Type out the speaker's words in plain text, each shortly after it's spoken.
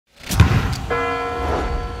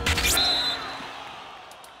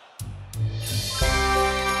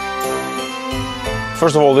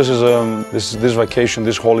First of all, this vacation,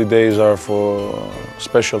 these holidays are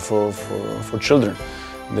special for children.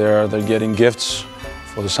 They're getting gifts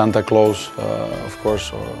for the Santa Claus, of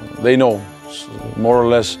course. They know, more or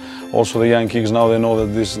less, also the young kids now, they know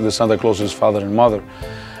that the Santa Claus is father and mother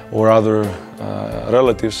or other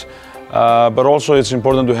relatives. But also it's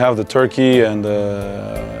important to have the turkey and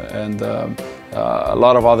a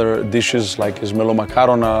lot of other dishes like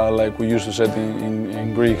melo-makarona, like we used to say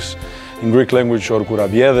in Greek language, or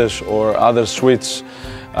kourabiedes, or other sweets.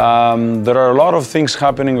 There are a lot of things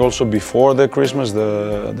happening also before the Christmas,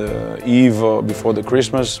 the eve before the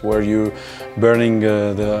Christmas, where you burning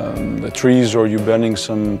the trees, or you burning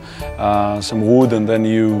some wood, and then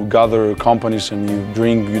you gather companies and you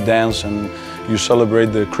drink, you dance, and you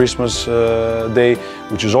celebrate the Christmas day,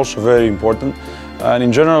 which is also very important. And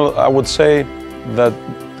in general, I would say that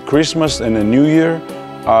Christmas and the New Year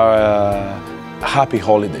are happy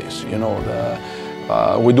holidays. You know,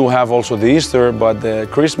 we do have also the Easter, but the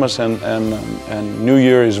Christmas and New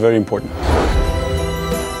Year is very important.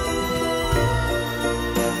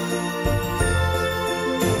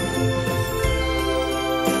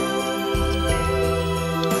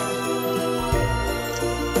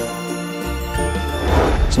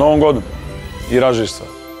 С Новым годом и Рождество.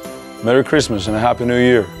 Merry Christmas and a Happy New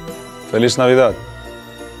Year. Feliz Navidad.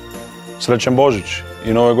 Srećan Božić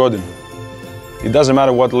i Nove godine. It doesn't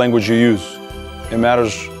matter what language you use. It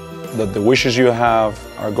matters that the wishes you have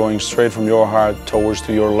are going straight from your heart towards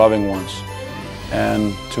to your loving ones.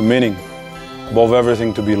 And to meaning, above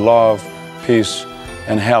everything, to be love, peace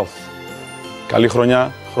and health. Καλή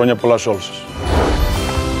χρονιά, χρόνια πολλά σε όλους σας.